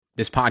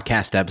This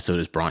podcast episode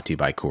is brought to you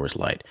by Coors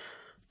Light.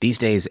 These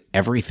days,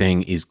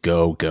 everything is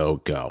go, go,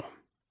 go.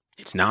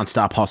 It's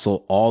nonstop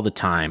hustle all the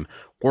time.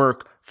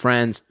 Work,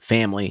 friends,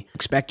 family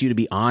expect you to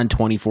be on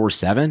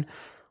 24/7.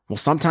 Well,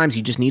 sometimes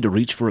you just need to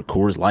reach for a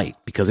Coors Light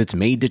because it's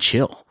made to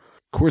chill.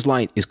 Coors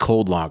Light is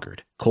cold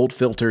lagered, cold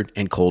filtered,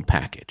 and cold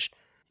packaged.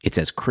 It's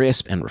as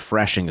crisp and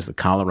refreshing as the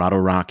Colorado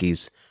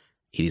Rockies.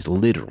 It is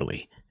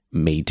literally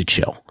made to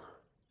chill.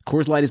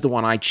 Coors Light is the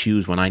one I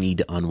choose when I need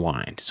to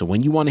unwind. So when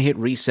you want to hit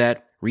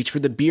reset, reach for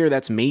the beer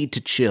that's made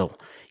to chill.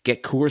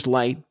 Get Coors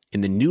Light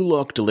in the new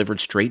look delivered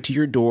straight to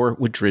your door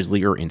with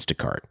Drizzly or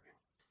Instacart.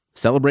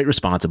 Celebrate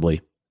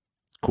responsibly.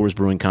 Coors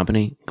Brewing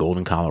Company,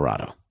 Golden,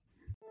 Colorado.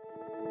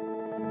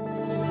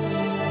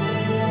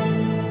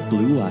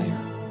 Blue Wire.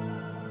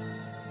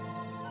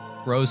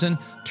 Rosen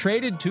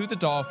traded to the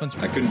Dolphins.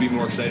 I couldn't be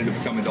more excited to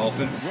become a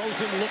Dolphin.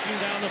 Rosen looking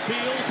down the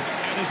field,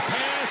 and his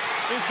pass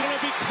is going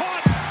to be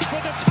caught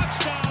for the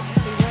touchdown.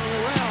 He's running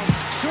around,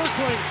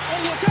 circling.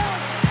 Oh, look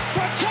out!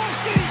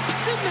 Gronkowski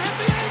didn't have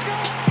the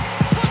angle.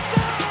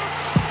 Touchdown!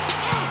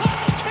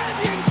 Oh,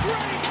 Kenyon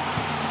Drake!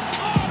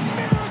 A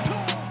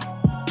miracle!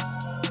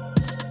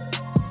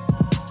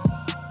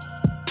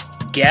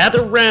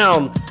 Gather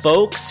round,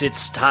 folks.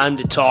 It's time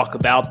to talk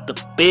about the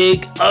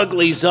big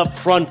uglies up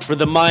front for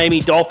the Miami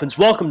Dolphins.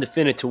 Welcome to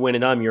Fin It to Win,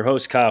 and I'm your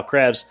host, Kyle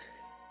Krabs.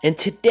 And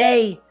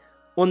today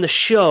on the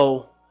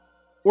show,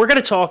 we're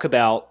going to talk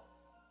about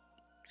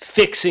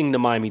fixing the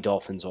Miami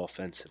Dolphins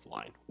offensive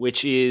line,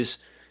 which is,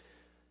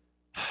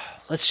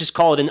 let's just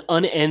call it an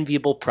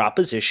unenviable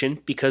proposition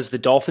because the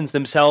Dolphins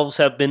themselves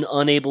have been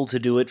unable to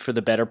do it for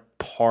the better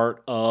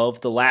part of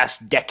the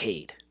last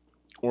decade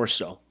or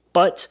so.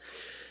 But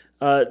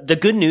the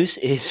good news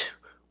is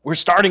we're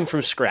starting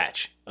from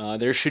scratch.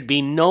 There should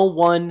be no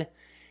one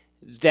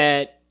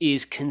that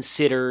is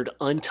considered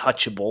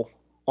untouchable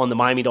on the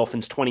Miami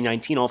Dolphins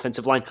 2019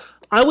 offensive line.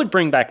 I would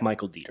bring back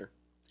Michael Deiter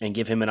and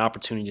give him an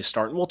opportunity to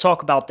start, and we'll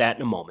talk about that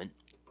in a moment.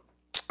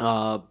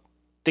 I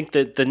think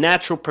that the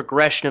natural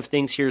progression of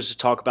things here is to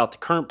talk about the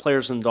current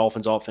players in the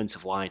Dolphins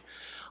offensive line,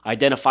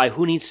 identify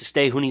who needs to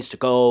stay, who needs to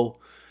go,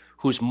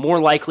 who's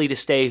more likely to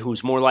stay,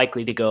 who's more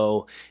likely to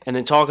go, and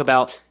then talk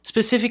about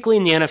specifically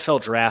in the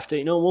NFL draft.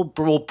 You know,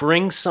 we'll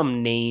bring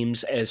some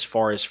names as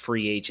far as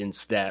free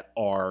agents that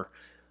are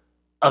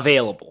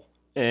available.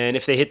 And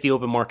if they hit the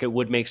open market, it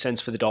would make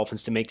sense for the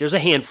Dolphins to make. There's a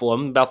handful of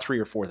them, about 3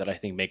 or 4 that I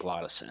think make a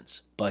lot of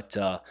sense. But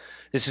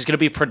this is going to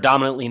be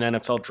predominantly an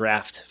NFL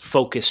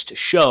draft-focused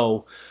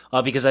show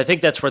because I think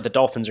that's where the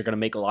Dolphins are going to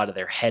make a lot of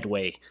their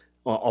headway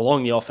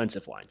along the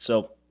offensive line.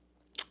 So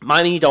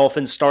Miami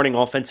Dolphins starting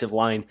offensive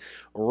line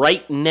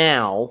right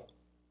now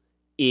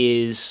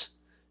is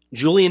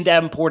Julian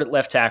Davenport at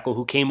left tackle,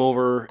 who came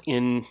over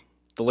in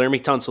the Laramie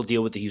Tunsil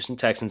deal with the Houston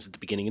Texans at the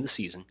beginning of the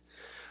season.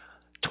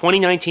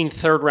 2019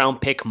 third-round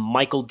pick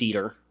Michael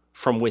Deiter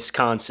from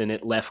Wisconsin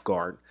at left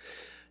guard.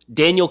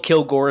 Daniel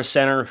Kilgore, a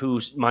center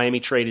who Miami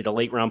traded a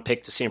late-round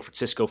pick to San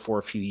Francisco for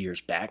a few years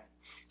back.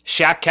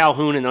 Shaq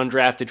Calhoun, an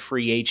undrafted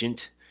free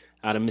agent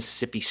out of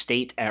Mississippi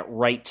State at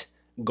right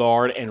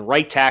guard. And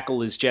right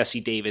tackle is Jesse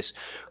Davis,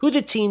 who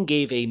the team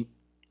gave a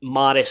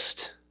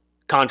modest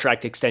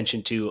contract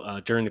extension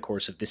to during the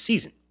course of this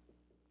season.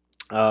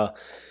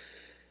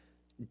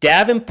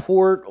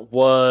 Davenport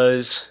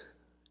was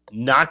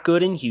not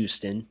good in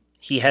Houston.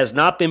 He has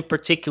not been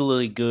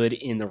particularly good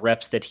in the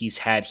reps that he's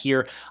had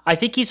here. I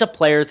think he's a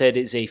player that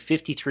is a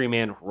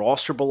 53-man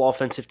rosterable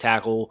offensive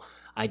tackle.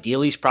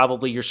 Ideally, he's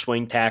probably your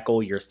swing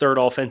tackle, your third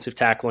offensive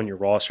tackle on your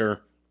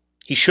roster.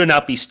 He should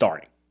not be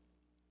starting.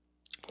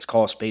 Let's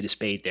call a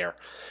spade there.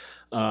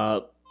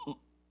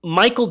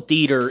 Michael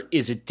Deiter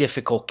is a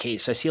difficult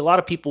case. I see a lot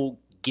of people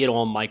get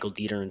on Michael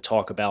Deiter and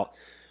talk about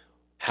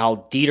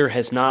how Deiter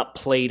has not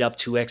played up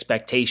to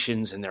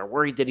expectations and they're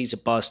worried that he's a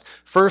bust.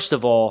 First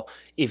of all,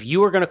 if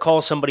you are going to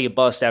call somebody a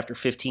bust after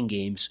 15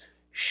 games,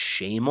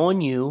 shame on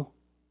you.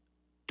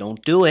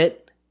 Don't do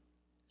it.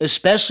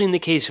 Especially in the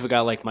case of a guy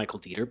like Michael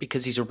Deiter,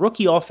 because he's a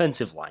rookie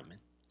offensive lineman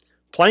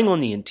playing on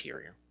the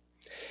interior.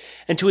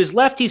 And to his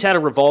left, he's had a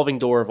revolving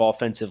door of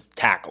offensive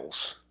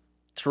tackles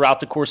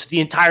throughout the course of the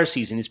entire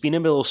season. He's been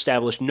able to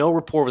establish no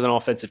rapport with an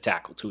offensive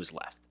tackle to his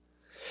left.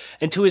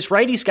 And to his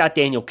right, he's got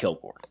Daniel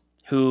Kilgore,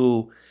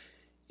 who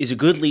is a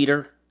good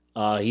leader.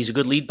 He's a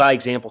good lead by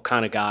example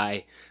kind of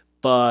guy.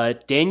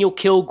 But Daniel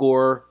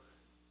Kilgore,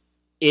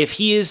 if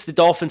he is the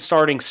Dolphins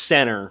starting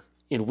center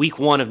in week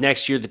 1 of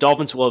next year, the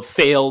Dolphins will have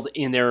failed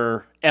in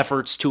their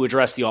efforts to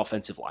address the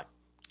offensive line.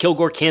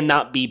 Kilgore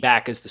cannot be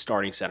back as the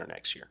starting center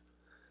next year.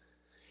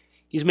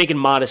 He's making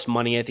modest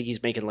money. I think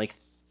he's making like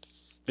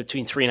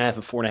between $3.5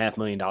 and $4.5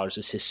 million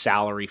is his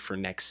salary for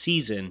next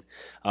season.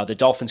 The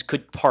Dolphins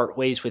could part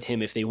ways with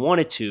him if they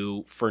wanted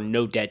to for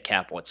no dead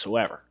cap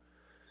whatsoever.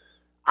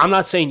 I'm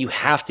not saying you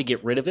have to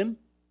get rid of him.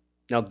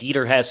 Now,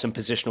 Deiter has some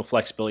positional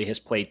flexibility, has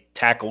played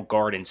tackle,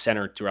 guard, and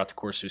center throughout the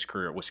course of his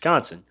career at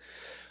Wisconsin.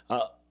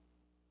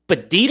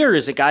 But Deiter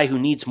is a guy who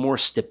needs more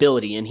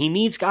stability, and he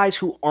needs guys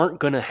who aren't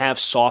going to have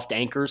soft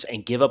anchors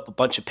and give up a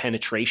bunch of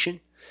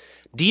penetration.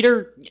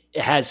 Deiter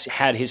has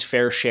had his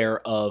fair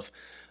share of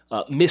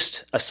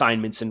missed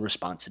assignments and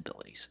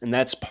responsibilities. And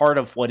that's part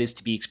of what is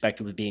to be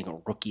expected with being a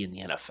rookie in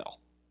the NFL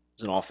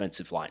as an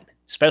offensive lineman,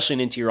 especially an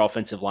interior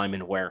offensive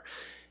lineman where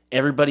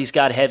everybody's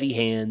got heavy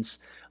hands.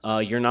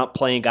 You're not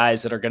playing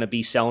guys that are going to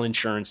be selling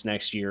insurance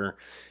next year.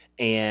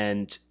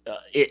 And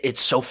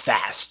it's so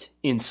fast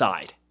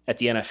inside at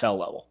the NFL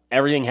level.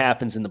 Everything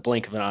happens in the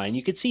blink of an eye. And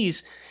you can see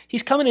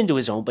he's coming into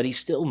his own, but he's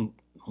still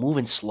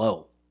moving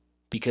slow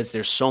because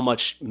there's so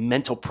much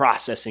mental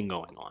processing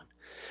going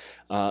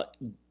on.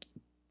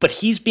 But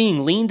he's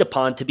being leaned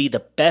upon to be the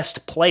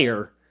best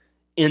player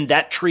in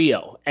that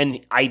trio.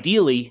 And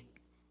ideally,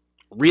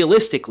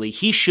 realistically,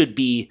 he should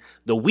be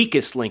the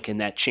weakest link in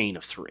that chain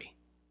of three.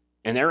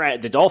 And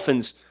the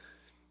Dolphins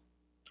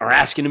are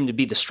asking him to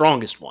be the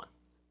strongest one.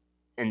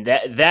 And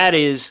that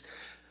is,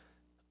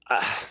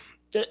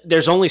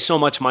 there's only so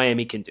much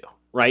Miami can do,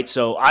 right?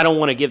 So I don't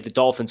want to give the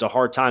Dolphins a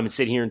hard time and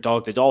sit here and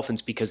dog the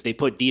Dolphins because they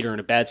put Dieter in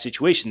a bad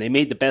situation. They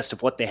made the best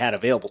of what they had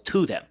available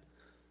to them.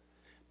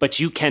 But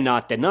you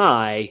cannot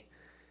deny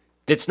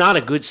that's not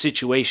a good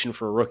situation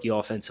for a rookie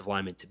offensive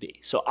lineman to be.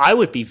 So I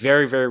would be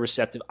very, very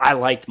receptive. I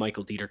liked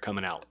Michael Dieter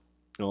coming out.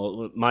 You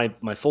know,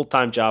 my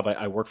full-time job,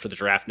 I work for the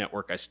Draft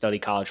Network. I study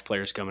college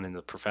players coming in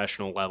the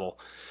professional level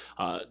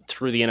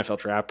through the NFL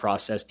draft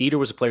process. Dieter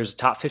was a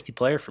top 50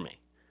 player for me.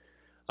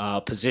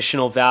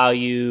 Positional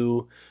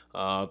value,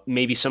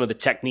 maybe some of the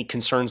technique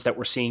concerns that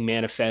we're seeing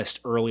manifest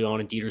early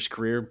on in Dieter's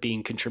career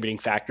being contributing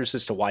factors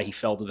as to why he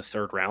fell to the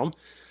third round.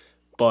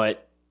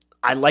 But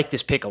I like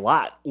this pick a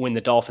lot when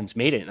the Dolphins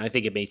made it, and I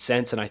think it made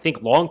sense. And I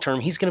think long-term,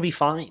 he's going to be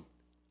fine.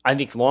 I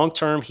think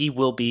long-term, he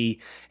will be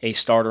a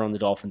starter on the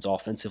Dolphins'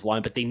 offensive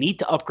line, but they need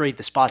to upgrade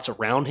the spots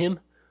around him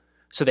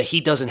so that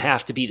he doesn't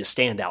have to be the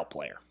standout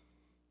player.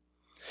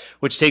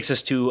 Which takes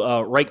us to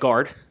right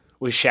guard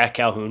with Shaq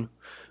Calhoun,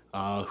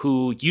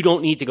 who you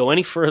don't need to go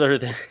any further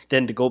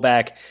than to go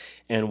back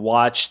and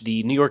watch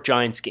the New York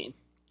Giants game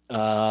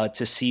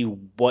to see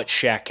what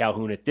Shaq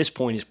Calhoun at this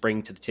point is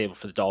bringing to the table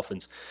for the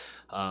Dolphins.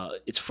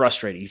 It's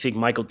frustrating. You think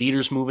Michael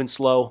Dieter's moving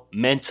slow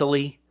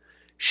mentally?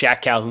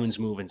 Shaq Calhoun's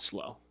moving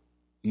slow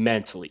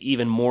mentally,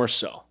 even more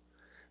so.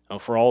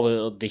 For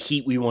all the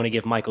heat we want to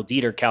give Michael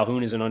Dieter,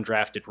 Calhoun is an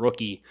undrafted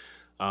rookie.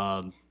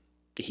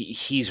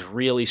 He's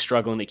really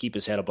struggling to keep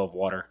his head above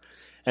water.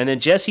 And then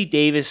Jesse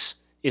Davis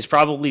is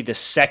probably the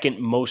second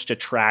most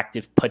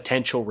attractive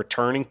potential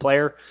returning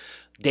player.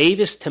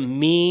 Davis, to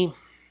me,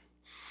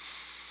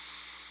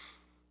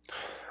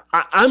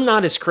 I'm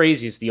not as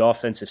crazy as the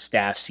offensive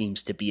staff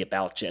seems to be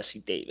about Jesse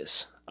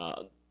Davis.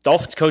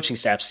 Dolphins coaching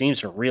staff seems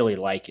to really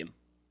like him.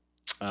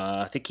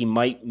 I think he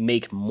might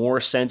make more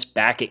sense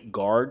back at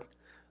guard.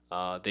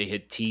 They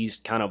had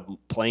teased kind of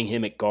playing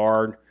him at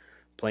guard,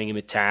 playing him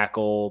at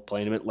tackle,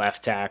 playing him at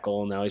left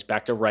tackle. Now he's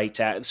back to right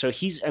tackle. So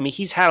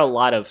he's had a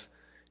lot of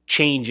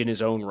change in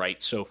his own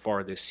right so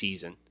far this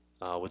season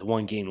with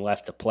one game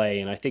left to play.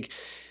 And I think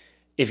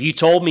if you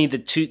told me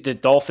the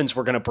Dolphins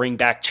were going to bring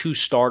back two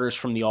starters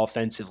from the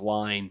offensive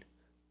line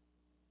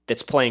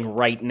that's playing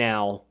right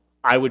now,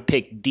 I would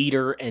pick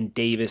Dieter and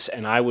Davis,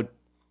 and I would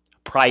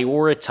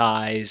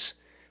prioritize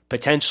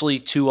potentially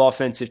two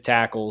offensive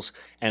tackles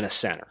and a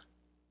center.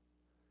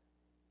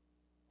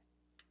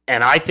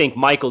 And I think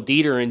Michael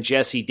Dieter and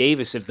Jesse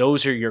Davis, if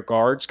those are your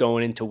guards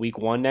going into week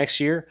 1 next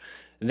year,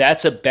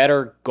 that's a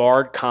better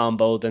guard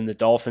combo than the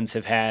Dolphins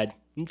have had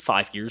in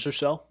 5 years or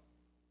so.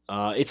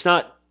 It's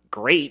not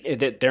great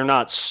that they're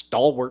not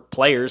stalwart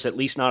players, at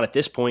least not at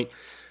this point,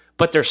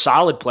 but they're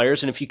solid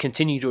players. And if you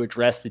continue to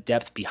address the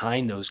depth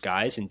behind those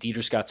guys, and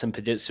Dieter's got some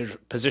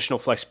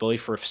positional flexibility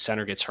for if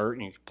center gets hurt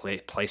and you can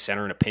play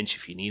center in a pinch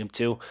if you need him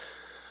to,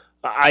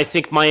 I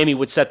think Miami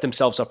would set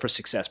themselves up for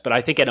success. But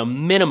I think at a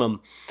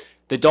minimum,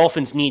 the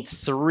Dolphins need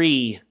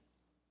 3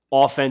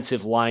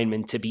 offensive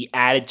linemen to be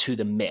added to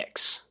the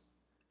mix.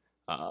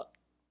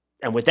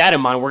 And with that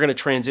in mind, we're going to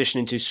transition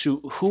into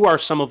who are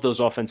some of those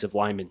offensive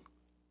linemen.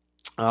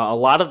 A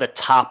lot of the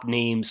top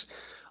names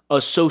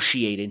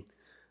associated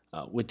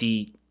with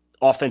the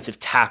offensive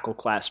tackle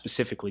class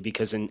specifically,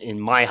 because in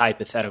my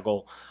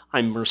hypothetical,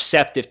 I'm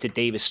receptive to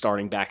Davis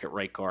starting back at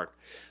right guard.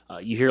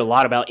 You hear a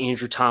lot about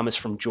Andrew Thomas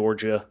from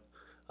Georgia,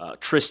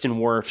 Tristan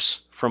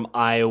Wirfs from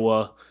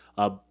Iowa,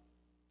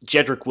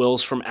 Jedrick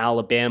Wills from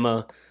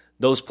Alabama.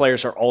 Those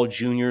players are all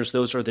juniors.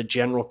 Those are the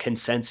general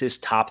consensus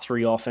top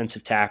 3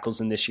 offensive tackles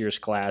in this year's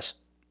class.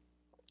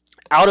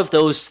 Out of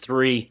those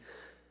 3,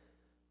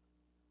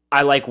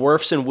 I like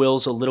Wirfs and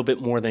Wills a little bit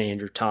more than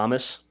Andrew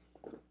Thomas.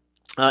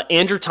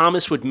 Andrew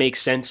Thomas would make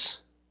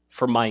sense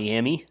for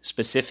Miami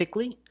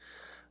specifically.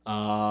 A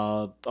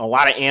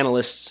lot of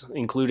analysts,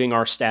 including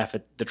our staff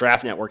at the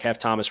Draft Network, have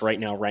Thomas right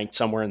now ranked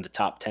somewhere in the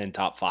top 10,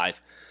 top 5.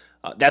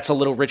 That's a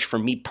little rich for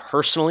me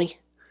personally.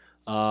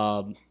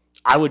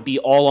 I would be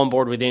all on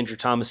board with Andrew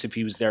Thomas if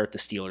he was there at the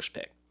Steelers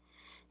pick.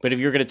 But if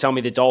you're going to tell me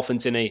the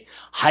Dolphins in a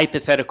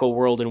hypothetical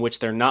world in which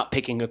they're not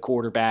picking a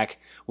quarterback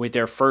with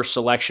their first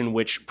selection,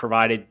 which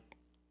provided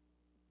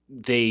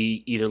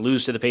they either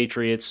lose to the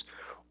Patriots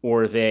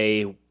or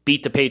they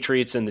beat the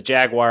Patriots and the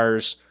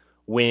Jaguars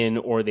win,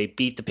 or they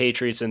beat the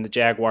Patriots and the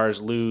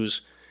Jaguars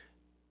lose,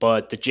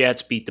 but the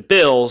Jets beat the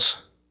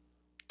Bills,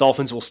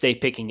 Dolphins will stay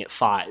picking at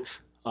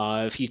 5.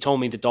 If you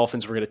told me the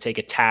Dolphins were going to take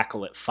a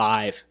tackle at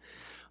 5,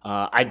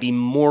 I'd be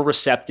more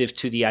receptive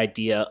to the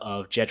idea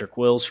of Jedrick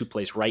Wills, who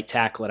plays right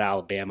tackle at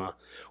Alabama,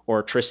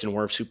 or Tristan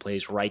Wirfs, who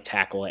plays right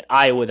tackle at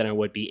Iowa, than I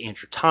would be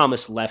Andrew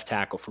Thomas, left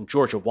tackle from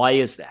Georgia. Why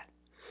is that?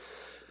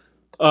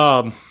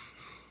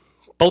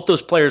 Both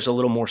those players are a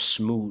little more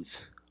smooth.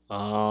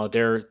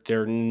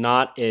 They're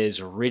not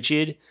as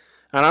rigid,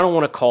 and I don't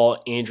want to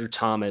call Andrew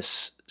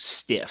Thomas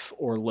stiff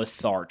or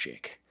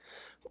lethargic,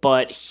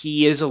 but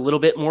he is a little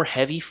bit more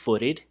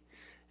heavy-footed.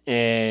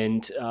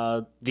 And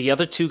the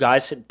other two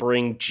guys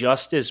bring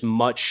just as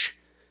much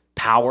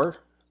power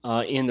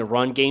in the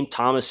run game.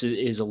 Thomas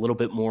is a little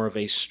bit more of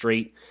a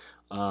straight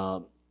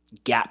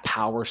gap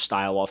power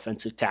style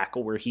offensive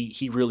tackle where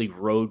he really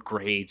road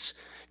grades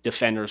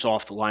defenders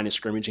off the line of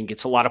scrimmage and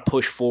gets a lot of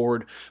push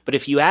forward. But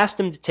if you asked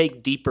him to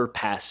take deeper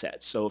pass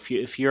sets, so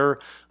if you're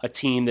a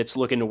team that's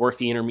looking to work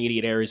the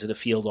intermediate areas of the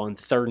field on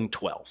 3rd and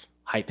 12,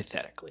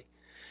 hypothetically,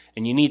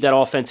 and you need that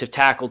offensive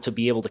tackle to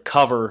be able to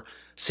cover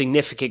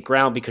significant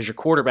ground because your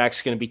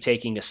quarterback's going to be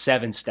taking a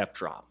 7-step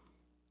drop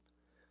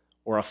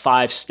or a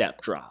 5-step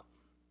drop.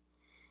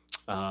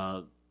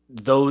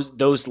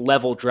 Those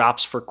level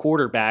drops for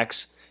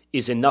quarterbacks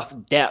is enough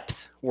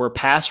depth where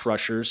pass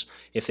rushers,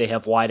 if they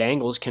have wide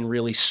angles, can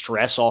really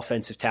stress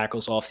offensive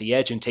tackles off the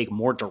edge and take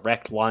more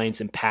direct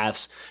lines and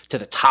paths to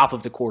the top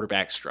of the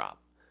quarterback's drop.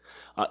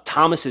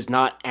 Thomas is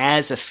not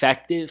as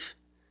effective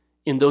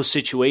in those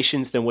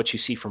situations than what you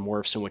see from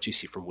Wirfs and what you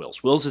see from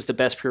Wills. Wills is the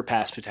best pure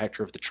pass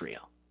protector of the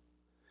trio.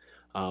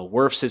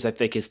 Wirfs is, I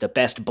think, is the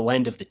best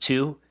blend of the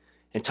two,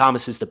 and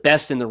Thomas is the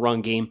best in the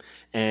run game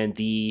and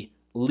the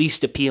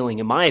least appealing,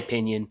 in my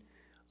opinion,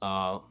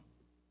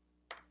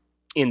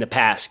 in the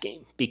pass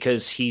game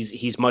because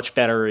he's much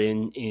better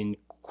in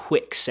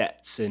quick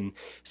sets and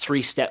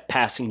 3-step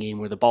passing game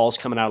where the ball's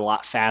coming out a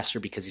lot faster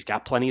because he's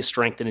got plenty of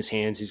strength in his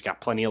hands, he's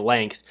got plenty of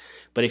length.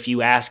 But if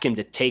you ask him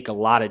to take a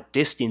lot of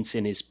distance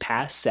in his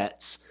pass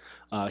sets,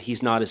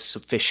 he's not as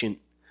sufficient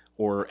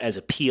or as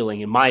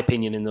appealing, in my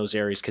opinion, in those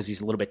areas because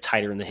he's a little bit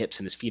tighter in the hips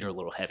and his feet are a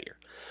little heavier.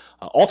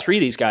 All three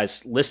of these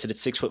guys listed at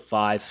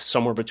 6'5",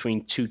 somewhere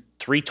between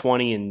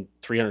 320 and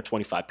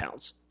 325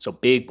 pounds. So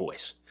big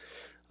boys.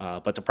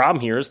 But the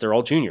problem here is they're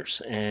all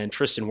juniors. And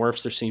Tristan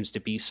Wirfs, there seems to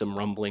be some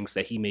rumblings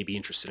that he may be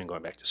interested in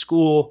going back to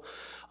school.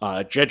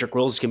 Jedrick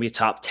Wills is going to be a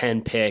top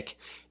 10 pick.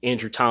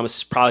 Andrew Thomas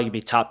is probably going to be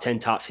a top 10,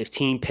 top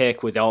 15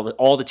 pick with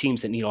all the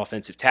teams that need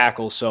offensive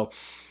tackles. So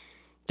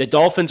the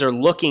Dolphins are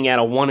looking at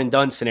a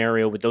one-and-done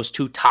scenario with those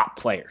two top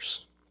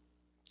players.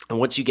 And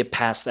once you get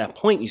past that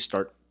point, you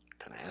start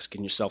kind of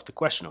asking yourself the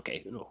question,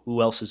 okay,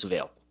 who else is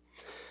available?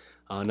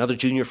 Another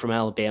junior from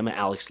Alabama,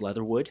 Alex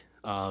Leatherwood,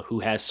 who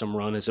has some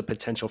run as a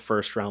potential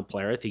first-round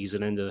player. I think he's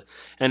an end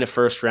of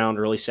first round,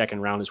 early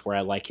second round is where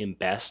I like him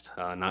best,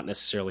 not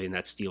necessarily in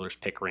that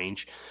Steelers pick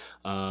range.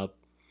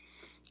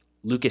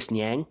 Lucas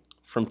Niang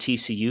from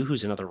TCU,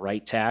 who's another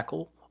right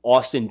tackle.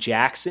 Austin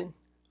Jackson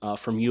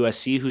from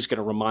USC, who's going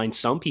to remind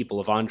some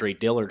people of Andre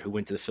Dillard, who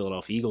went to the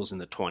Philadelphia Eagles in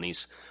the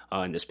 20s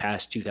in this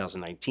past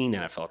 2019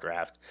 NFL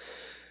draft.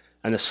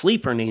 And the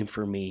sleeper name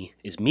for me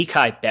is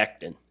Mekhi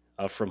Becton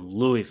from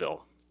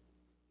Louisville.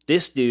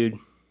 This dude,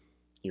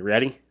 you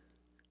ready?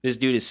 This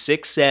dude is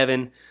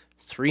 6'7",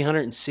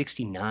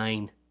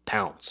 369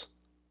 pounds.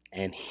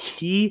 And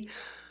he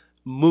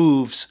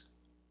moves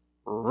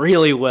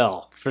really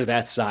well for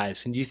that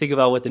size. And you think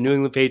about what the New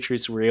England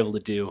Patriots were able to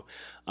do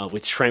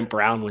with Trent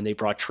Brown when they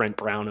brought Trent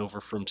Brown over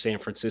from San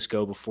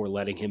Francisco before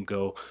letting him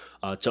go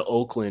to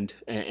Oakland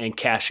and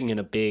cashing in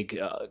a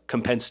big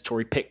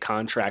compensatory pick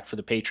contract for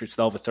the Patriots.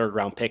 They'll have a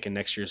 3rd-round pick in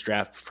next year's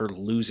draft for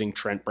losing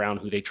Trent Brown,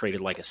 who they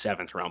traded like a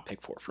 7th-round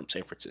pick for from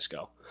San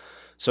Francisco.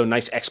 So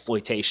nice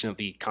exploitation of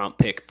the comp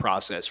pick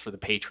process for the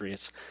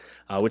Patriots,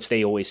 which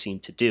they always seem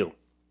to do.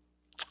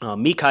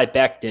 Mekhi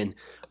Becton,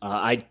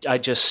 I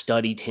just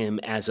studied him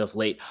as of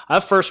late. I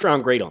have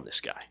 1st-round grade on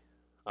this guy.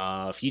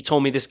 If you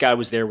told me this guy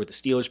was there with the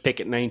Steelers pick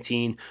at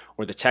 19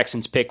 or the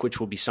Texans pick, which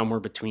will be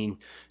somewhere between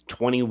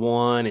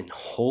 21 and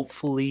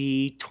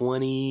hopefully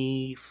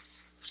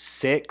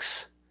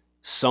 26,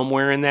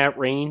 somewhere in that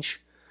range,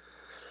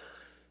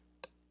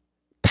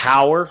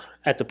 power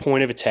at the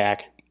point of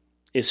attack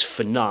is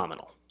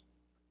phenomenal.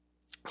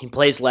 He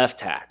plays left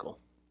tackle.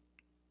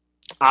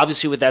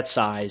 Obviously, with that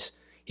size,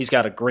 he's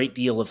got a great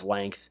deal of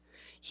length.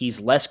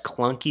 He's less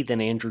clunky than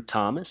Andrew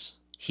Thomas.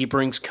 He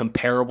brings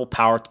comparable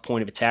power at the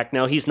point of attack.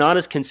 Now, he's not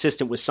as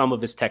consistent with some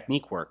of his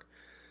technique work,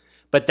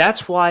 but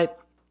that's why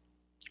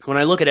when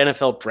I look at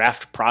NFL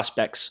draft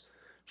prospects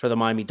for the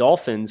Miami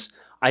Dolphins,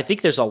 I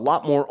think there's a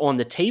lot more on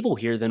the table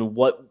here than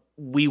what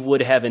we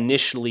would have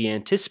initially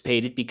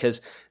anticipated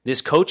because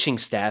this coaching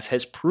staff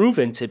has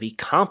proven to be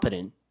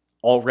competent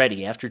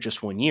already after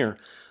just 1 year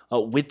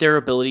with their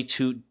ability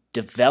to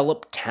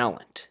develop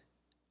talent.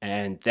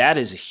 And that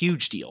is a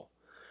huge deal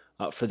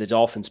for the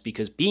Dolphins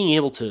because being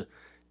able to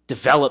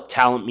develop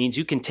talent means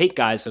you can take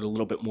guys that are a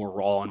little bit more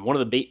raw. And one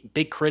of the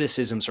big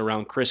criticisms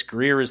around Chris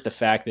Greer is the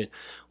fact that,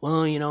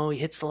 well, he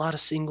hits a lot of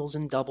singles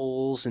and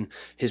doubles, and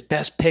his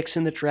best picks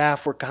in the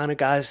draft were kind of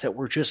guys that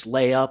were just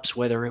layups,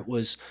 whether it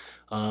was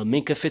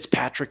Minkah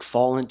Fitzpatrick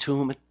falling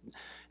to him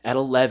at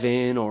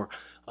 11 or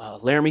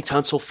Laramie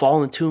Tunsil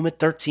falling to him at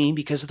 13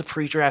 because of the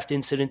pre-draft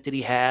incident that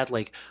he had.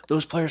 Like,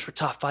 those players were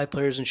top 5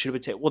 players and should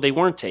have been taken. Well, they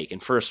weren't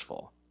taken, first of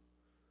all.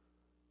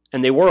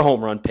 And they were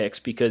home run picks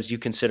because you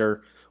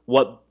consider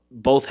what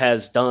both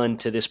has done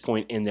to this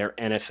point in their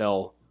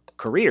NFL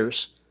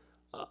careers.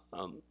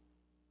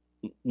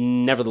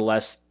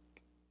 Nevertheless,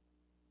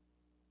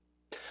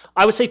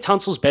 I would say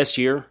Tunsil's best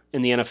year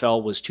in the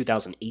NFL was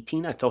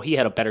 2018. I thought he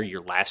had a better year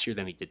last year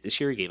than he did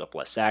this year. He gave up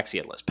less sacks. He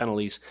had less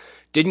penalties.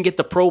 Didn't get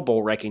the Pro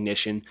Bowl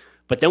recognition.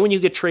 But then when you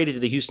get traded to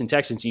the Houston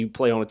Texans and you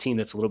play on a team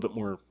that's a little bit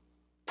more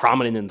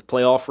prominent in the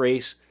playoff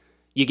race,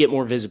 you get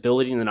more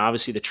visibility. And then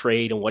obviously the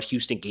trade and what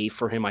Houston gave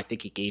for him, I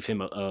think it gave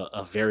him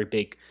a very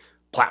big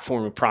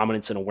platform of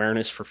prominence and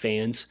awareness for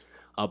fans.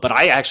 But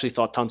I actually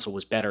thought Tunsil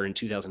was better in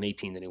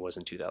 2018 than he was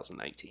in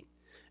 2019.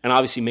 And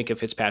obviously Minkah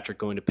Fitzpatrick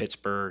going to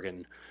Pittsburgh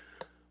and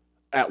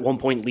at one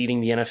point leading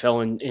the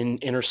NFL in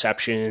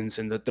interceptions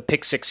and the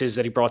pick sixes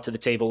that he brought to the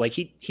table. Like,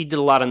 he did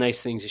a lot of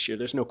nice things this year.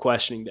 There's no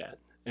questioning that.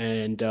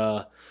 And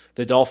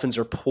the Dolphins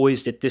are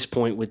poised at this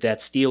point with that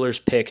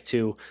Steelers pick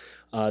to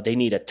they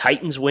need a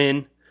Titans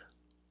win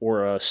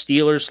or a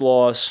Steelers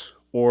loss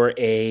or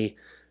a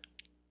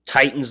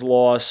Titans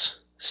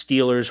loss,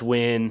 Steelers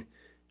win,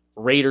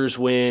 Raiders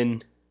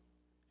win,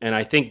 and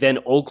I think then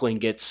Oakland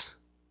gets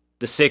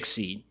the 6th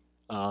seed.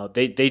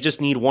 They just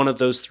need one of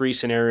those 3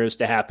 scenarios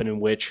to happen in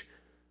which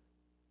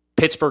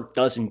Pittsburgh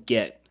doesn't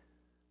get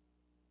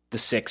the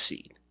 6th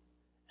seed,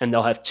 and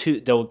they'll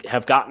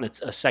have gotten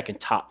a second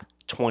top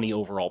 20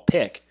 overall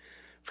pick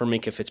for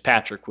Minkah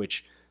Fitzpatrick,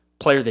 which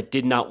player that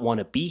did not want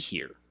to be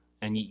here.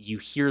 And you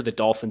hear the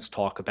Dolphins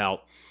talk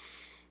about,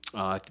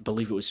 I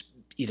believe it was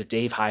either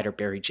Dave Hyde or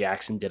Barry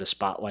Jackson did a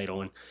spotlight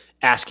on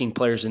asking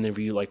players in the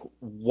interview, like,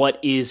 what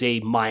is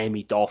a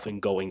Miami Dolphin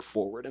going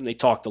forward? And they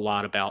talked a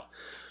lot about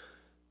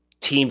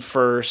team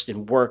first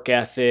and work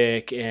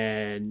ethic.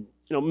 And,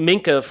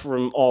 Minkah,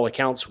 from all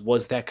accounts,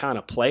 was that kind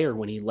of player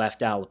when he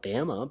left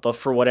Alabama. But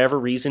for whatever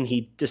reason,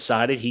 he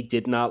decided he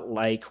did not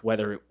like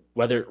whether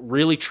it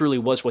really truly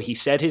was what he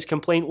said his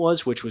complaint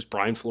was, which was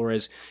Brian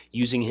Flores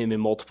using him in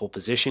multiple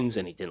positions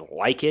and he didn't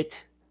like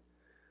it,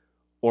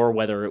 or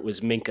whether it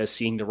was Minkah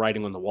seeing the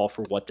writing on the wall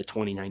for what the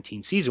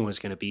 2019 season was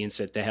going to be and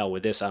said, to hell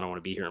with this, I don't want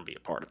to be here and be a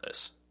part of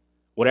this.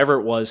 Whatever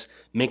it was,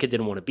 Minkah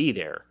didn't want to be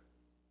there.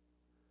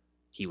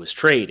 He was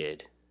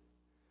traded,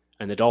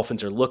 and the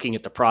Dolphins are looking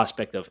at the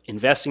prospect of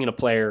investing in a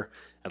player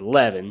at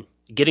 11,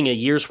 getting a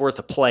year's worth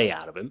of play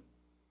out of him,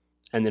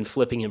 and then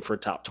flipping him for a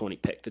top 20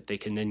 pick that they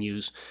can then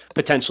use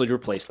potentially to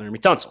replace Laramie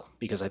Tunsil,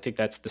 because I think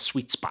that's the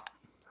sweet spot.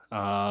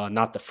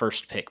 Not the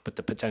first pick, but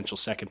the potential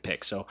second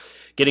pick. So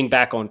getting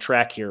back on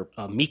track here,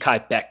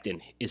 Mekhi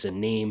Becton is a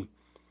name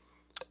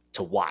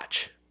to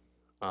watch.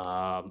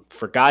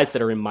 For guys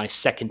that are in my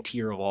second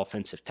tier of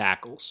offensive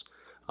tackles,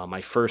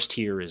 my first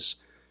tier is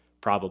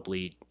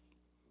probably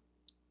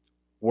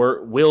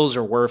Wills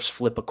or Wirfs,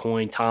 flip a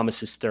coin.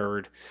 Thomas is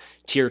third.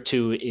 Tier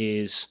 2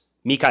 is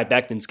Mekhi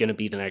Becton's going to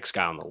be the next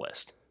guy on the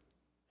list.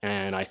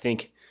 And I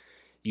think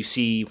you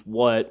see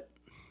what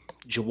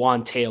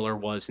Jawan Taylor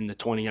was in the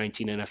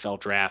 2019 NFL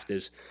draft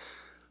is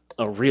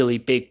a really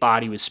big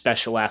body with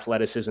special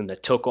athleticism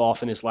that took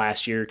off in his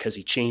last year because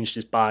he changed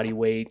his body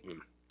weight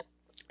and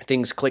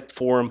things clicked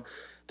for him.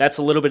 That's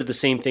a little bit of the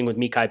same thing with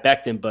Mekhi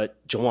Becton,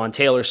 but Jawan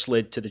Taylor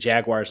slid to the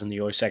Jaguars in the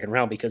early second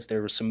round because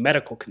there were some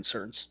medical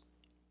concerns.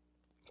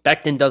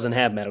 Becton doesn't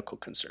have medical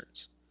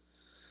concerns.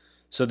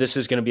 So this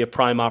is going to be a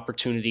prime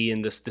opportunity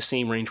in the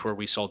same range where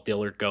we saw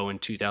Dillard go in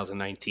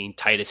 2019.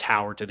 Titus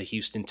Howard to the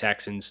Houston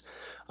Texans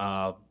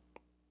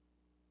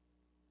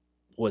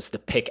was the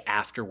pick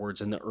afterwards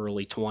in the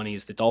early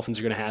 20s. The Dolphins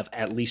are going to have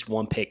at least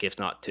one pick, if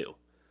not 2.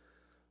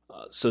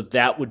 So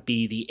that would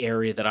be the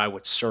area that I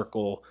would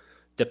circle,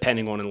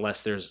 depending on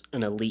unless there's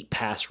an elite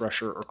pass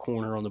rusher or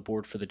corner on the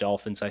board for the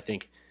Dolphins. I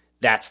think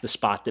that's the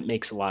spot that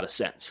makes a lot of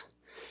sense.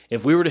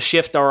 If we were to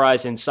shift our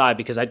eyes inside,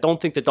 because I don't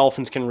think the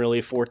Dolphins can really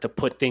afford to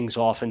put things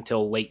off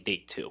until late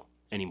day 2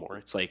 anymore.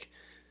 It's like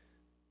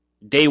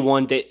day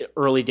 1,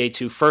 early day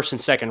 2, first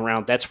and second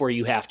round. That's where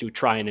you have to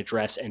try and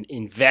address and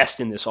invest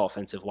in this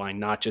offensive line,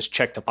 not just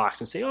check the box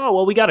and say, oh,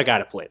 well, we got a guy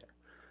to play there.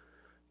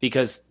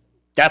 Because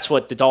that's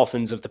what the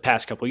Dolphins of the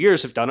past couple of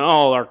years have done.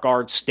 Oh, our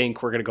guards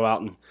stink. We're going to go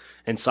out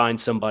and sign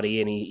somebody,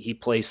 and he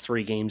plays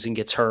 3 games and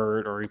gets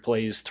hurt, or he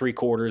plays 3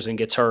 quarters and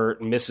gets hurt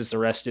and misses the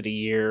rest of the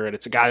year, and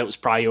it's a guy that was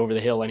probably over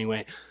the hill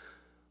anyway.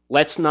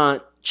 Let's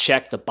not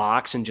check the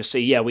box and just say,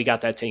 yeah, we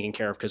got that taken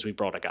care of because we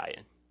brought a guy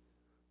in.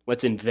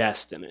 Let's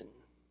invest in it.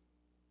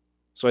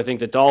 So I think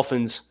the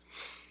Dolphins'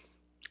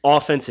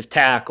 offensive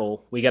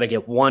tackle, we got to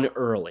get one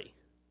early.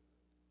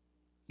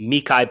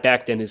 Mekhi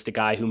Becton is the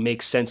guy who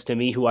makes sense to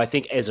me, who I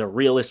think has a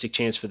realistic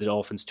chance for the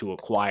Dolphins to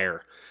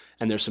acquire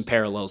And there's some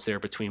parallels there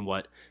between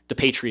what the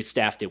Patriots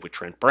staff did with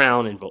Trent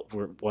Brown and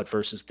what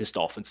versus this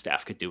Dolphins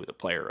staff could do with a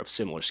player of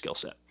similar skill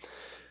set.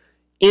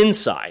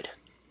 Inside,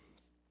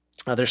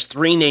 there's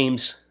 3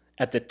 names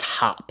at the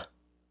top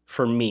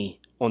for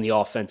me on the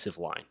offensive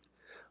line.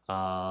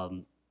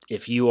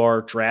 If you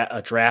are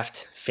a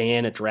draft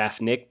fan, a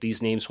draft Nick,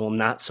 these names will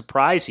not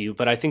surprise you,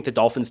 but I think the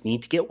Dolphins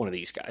need to get one of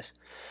these guys.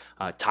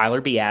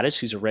 Tyler Biadasz,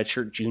 who's a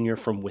redshirt junior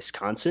from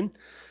Wisconsin.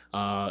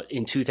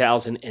 In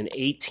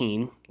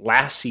 2018,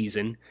 last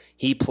season,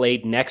 he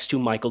played next to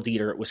Michael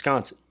Dieter at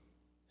Wisconsin.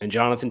 And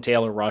Jonathan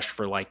Taylor rushed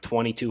for like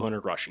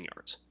 2,200 rushing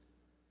yards.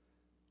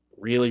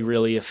 Really,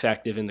 really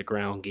effective in the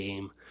ground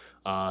game.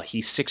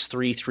 He's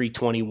 6'3",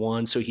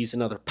 321, so he's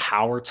another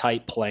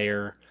power-type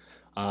player.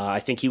 I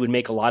think he would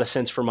make a lot of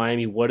sense for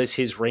Miami. What is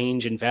his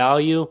range and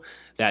value?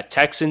 That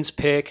Texans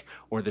pick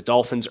or the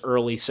Dolphins'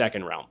 early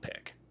second-round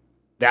pick.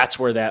 That's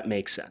where that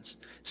makes sense.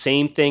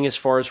 Same thing as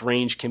far as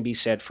range can be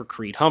said for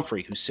Creed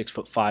Humphrey, who's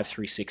 6'5",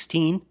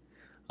 316,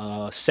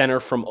 center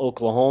from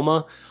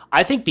Oklahoma.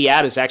 I think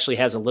Biadasz actually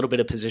has a little bit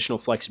of positional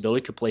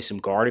flexibility, could play some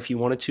guard if you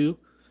wanted to.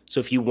 So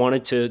if you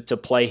wanted to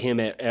play him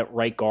at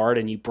right guard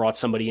and you brought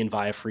somebody in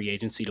via free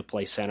agency to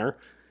play center,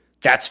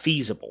 that's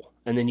feasible.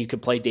 And then you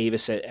could play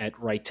Davis at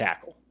right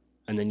tackle.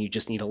 And then you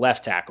just need a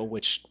left tackle,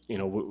 which,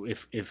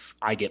 if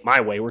I get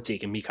my way, we're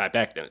taking Mekhi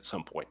Becton at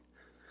some point.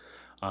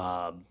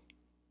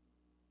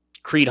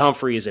 Creed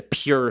Humphrey is a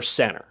pure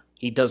center.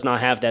 He does not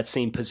have that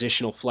same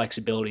positional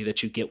flexibility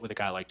that you get with a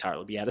guy like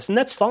Tyler Biadasz, and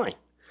that's fine.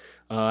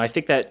 I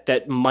think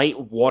that might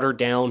water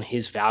down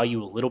his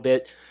value a little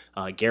bit.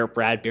 Garrett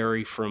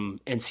Bradbury from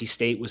NC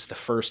State was the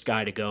first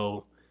guy to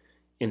go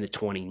in the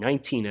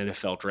 2019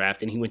 NFL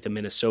draft, and he went to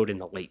Minnesota in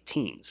the late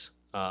teens.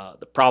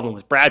 The problem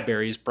with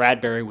Bradbury is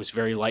Bradbury was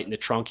very light in the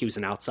trunk. He was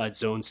an outside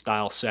zone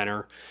style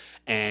center,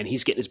 and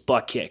he's getting his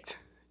butt kicked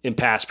in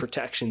pass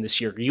protection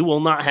this year. You will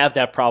not have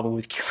that problem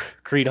with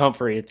Creed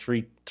Humphrey at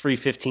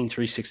 315,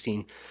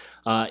 316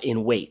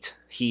 in weight.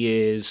 He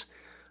is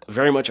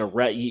very much a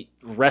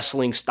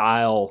wrestling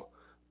style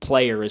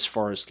player as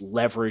far as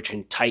leverage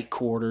and tight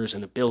quarters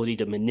and ability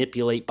to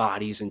manipulate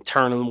bodies and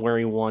turn them where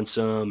he wants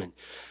them. And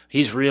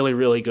he's really,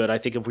 really good. I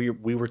think if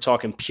we were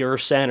talking pure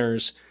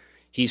centers,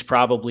 he's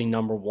probably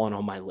number 1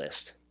 on my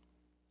list.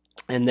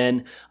 And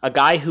then a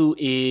guy who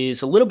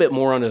is a little bit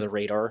more under the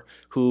radar,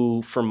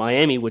 who for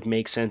Miami would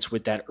make sense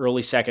with that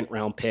early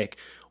second-round pick,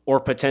 or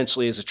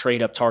potentially as a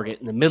trade-up target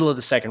in the middle of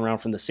the second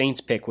round from the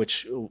Saints pick,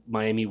 which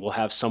Miami will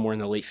have somewhere in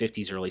the late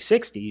 50s, early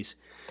 60s,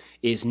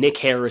 is Nick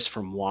Harris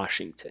from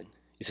Washington.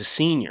 He's a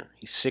senior.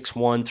 He's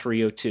 6'1",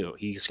 302.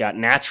 He's got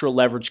natural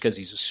leverage because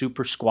he's a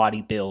super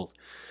squatty build.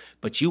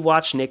 But you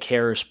watch Nick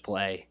Harris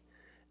play,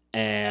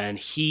 and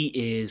he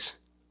is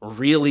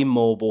really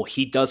mobile.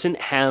 He doesn't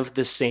have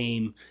the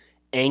same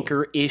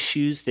anchor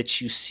issues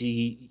that you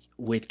see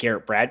with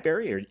Garrett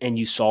Bradbury, and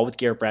you saw with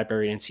Garrett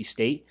Bradbury at NC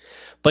State,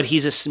 but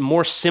he's a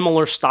more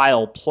similar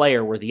style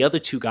player where the other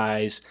two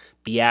guys,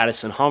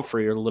 Biadasz and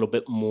Humphrey, are a little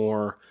bit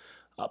more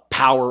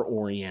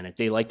power-oriented.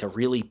 They like to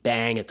really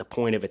bang at the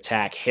point of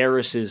attack.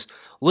 Harris is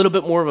a little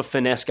bit more of a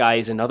finesse guy.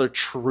 He's another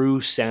true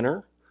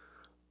center,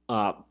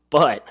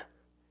 but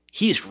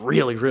he's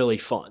really, really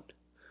fun.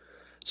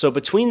 So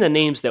between the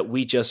names that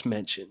we just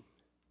mentioned,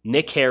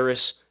 Nick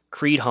Harris,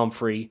 Creed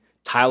Humphrey,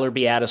 Tyler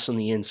Biadasz on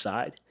the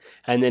inside,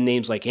 and then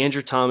names like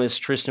Andrew Thomas,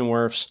 Tristan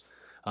Wirfs,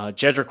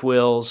 Jedrick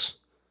Wills,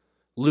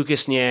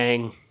 Lucas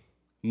Niang,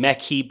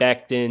 Mekhi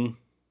Becton,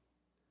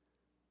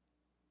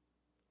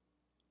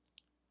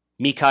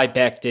 Mekhi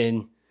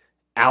Becton,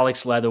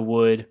 Alex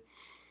Leatherwood.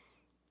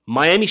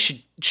 Miami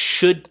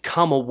should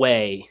come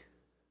away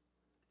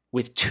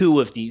with 2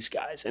 of these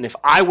guys. And if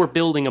I were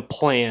building a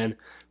plan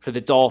for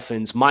the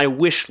Dolphins, my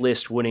wish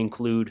list would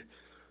include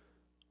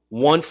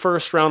 1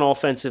 first-round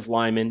offensive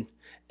lineman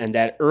and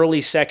that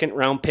early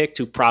second-round pick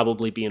to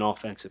probably be an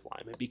offensive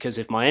lineman. Because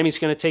if Miami's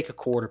going to take a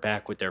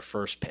quarterback with their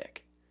first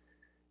pick,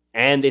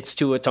 and it's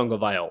Tua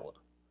Tagovailoa,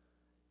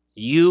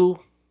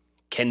 you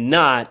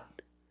cannot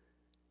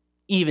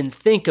even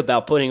think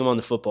about putting him on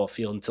the football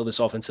field until this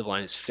offensive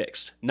line is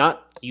fixed.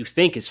 Not you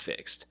think is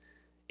fixed.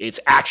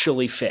 It's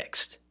actually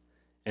fixed.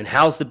 And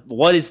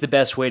what is the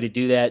best way to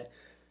do that?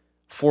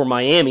 For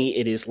Miami,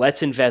 it is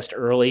let's invest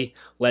early.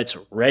 Let's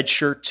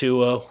redshirt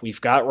Tua.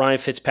 We've got Ryan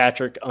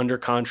Fitzpatrick under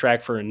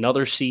contract for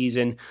another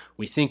season.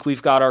 We think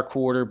we've got our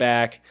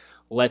quarterback.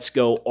 Let's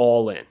go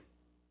all in.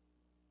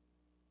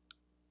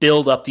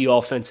 Build up the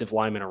offensive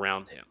lineman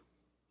around him.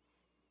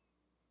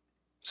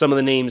 Some of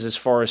the names as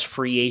far as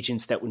free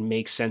agents that would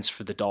make sense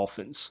for the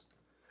Dolphins.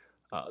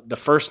 The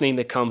first name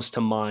that comes to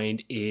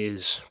mind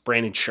is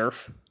Brandon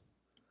Scherff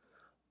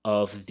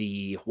of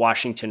the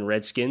Washington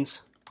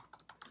Redskins.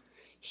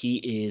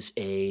 He is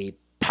a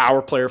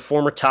power player,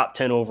 former top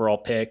 10 overall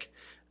pick,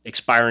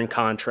 expiring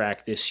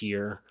contract this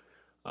year.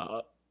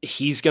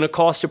 He's going to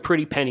cost a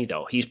pretty penny,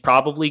 though. He's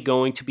probably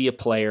going to be a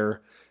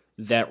player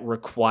that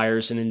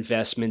requires an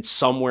investment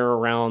somewhere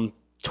around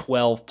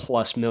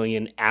 $12+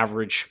 million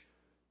average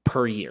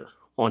per year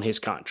on his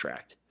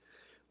contract,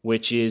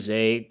 which is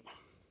a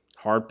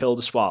hard pill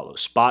to swallow.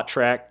 Spot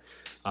Track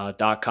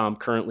 .com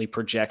currently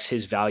projects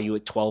his value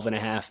at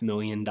 $12.5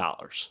 million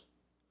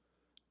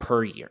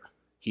per year.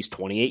 He's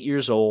 28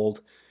 years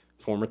old,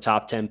 former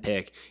top 10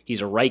 pick.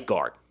 He's a right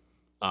guard.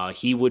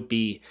 He would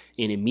be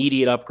an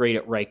immediate upgrade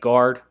at right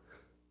guard,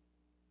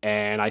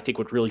 and I think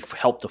would really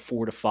help to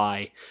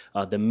fortify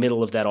the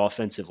middle of that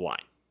offensive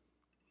line.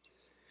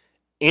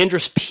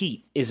 Andrus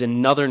Peat is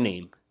another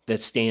name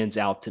that stands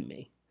out to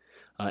me.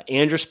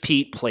 Andrus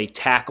Peat played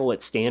tackle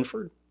at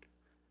Stanford,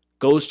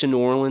 goes to New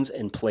Orleans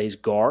and plays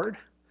guard.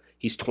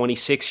 He's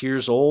 26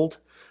 years old.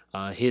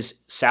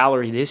 His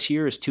salary this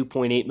year is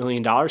 $2.8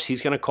 million.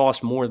 He's going to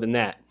cost more than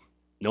that.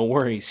 No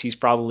worries. He's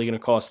probably going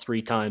to cost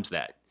 3 times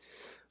that.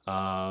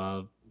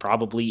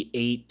 Probably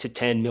 $8 to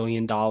 $10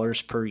 million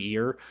per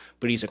year,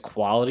 but he's a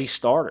quality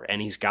starter,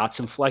 and he's got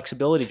some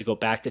flexibility to go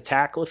back to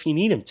tackle if you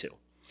need him to.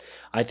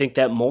 I think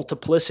that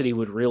multiplicity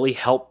would really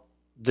help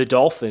the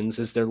Dolphins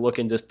as they're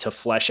looking to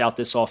flesh out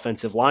this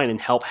offensive line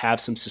and help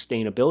have some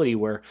sustainability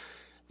where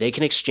they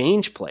can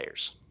exchange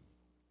players.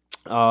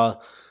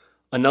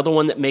 Another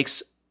one that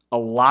makes a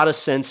lot of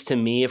sense to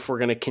me if we're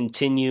going to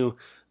continue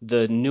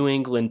the New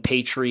England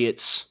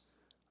Patriots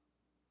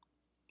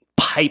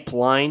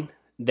pipeline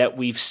that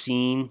we've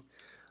seen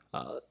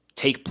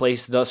take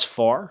place thus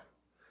far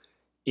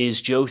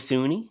is Joe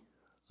Thuney,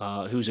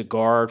 who's a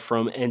guard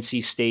from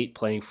NC State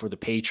playing for the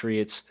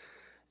Patriots,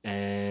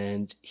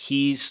 and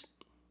he's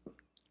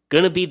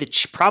going to be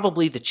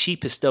probably the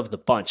cheapest of the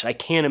bunch. I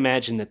can't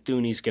imagine that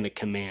Thuney's going to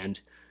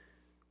command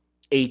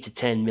 $8 to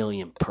 $10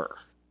 million per.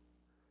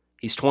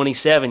 He's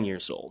 27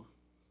 years old.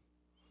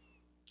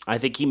 I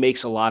think he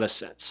makes a lot of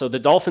sense. So the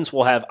Dolphins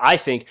will have, I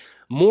think,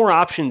 more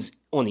options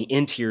on the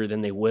interior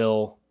than they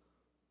will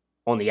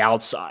on the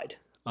outside.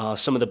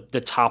 Some of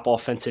the top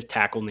offensive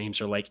tackle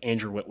names are like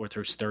Andrew Whitworth,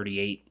 who's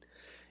 38,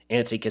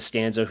 Anthony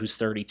Costanzo, who's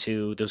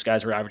 32. Those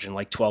guys are averaging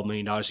like $12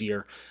 million a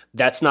year.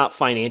 That's not,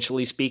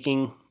 financially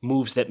speaking,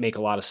 moves that make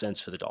a lot of sense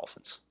for the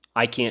Dolphins.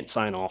 I can't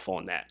sign off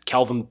on that.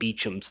 Kelvin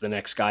Beacham's the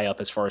next guy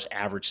up as far as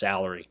average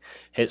salary.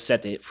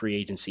 Set to hit free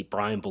agency.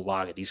 Brian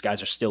Bulaga. These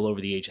guys are still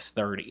over the age of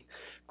 30.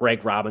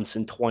 Greg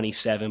Robinson,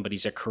 27, but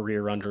he's a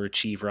career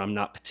underachiever. I'm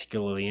not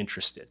particularly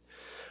interested.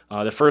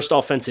 The first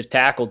offensive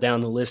tackle down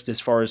the list as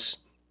far as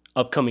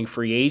upcoming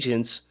free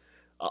agents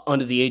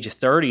under the age of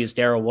 30 is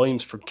Darrell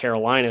Williams from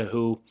Carolina,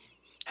 who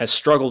has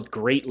struggled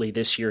greatly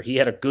this year. He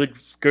had a good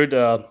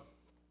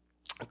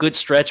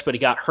stretch, but he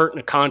got hurt in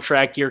a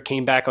contract year,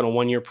 came back on a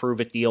 1-year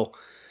prove-it deal,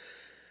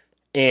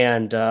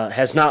 and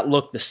has not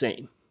looked the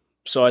same.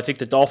 So I think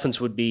the Dolphins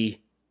would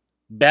be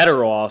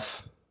better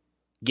off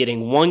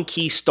getting one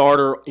key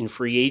starter in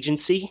free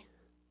agency,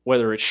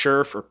 whether it's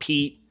Scherf or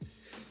Pete,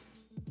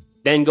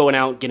 then going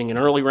out, getting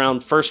an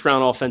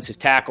first-round offensive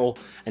tackle,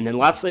 and then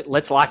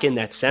let's lock in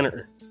that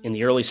center in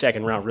the early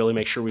second round, really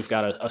make sure we've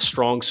got a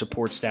strong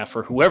support staff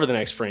for whoever the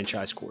next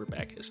franchise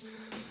quarterback is.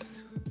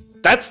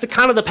 That's the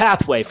kind of the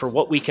pathway for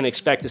what we can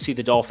expect to see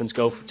the Dolphins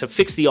go to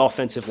fix the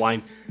offensive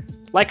line.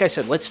 Like I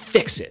said, let's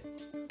fix it.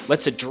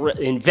 Let's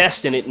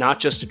invest in it, not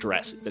just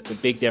address it. That's a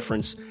big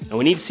difference, and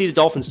we need to see the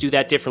Dolphins do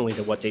that differently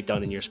than what they've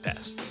done in years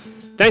past.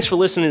 Thanks for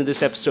listening to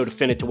this episode of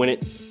Fin It to Win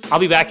It. I'll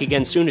be back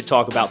again soon to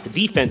talk about the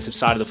defensive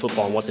side of the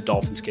football and what the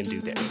Dolphins can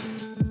do there.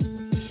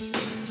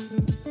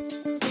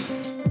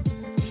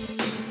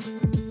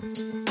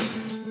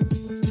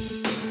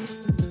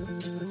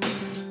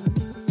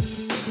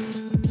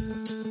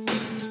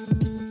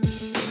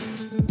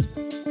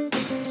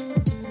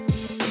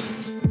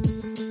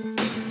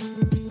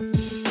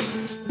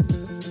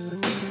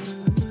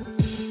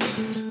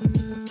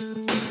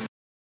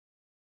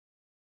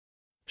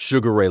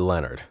 Sugar Ray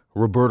Leonard,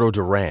 Roberto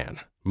Duran,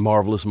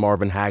 Marvelous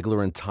Marvin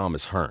Hagler, and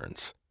Thomas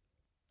Hearns.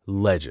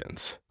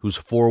 Legends, whose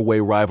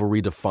four-way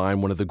rivalry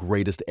defined one of the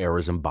greatest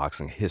eras in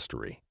boxing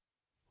history.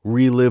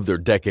 Relive their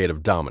decade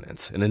of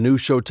dominance in a new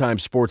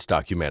Showtime sports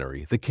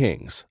documentary, The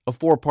Kings, a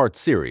 4-part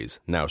series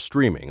now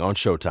streaming on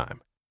Showtime.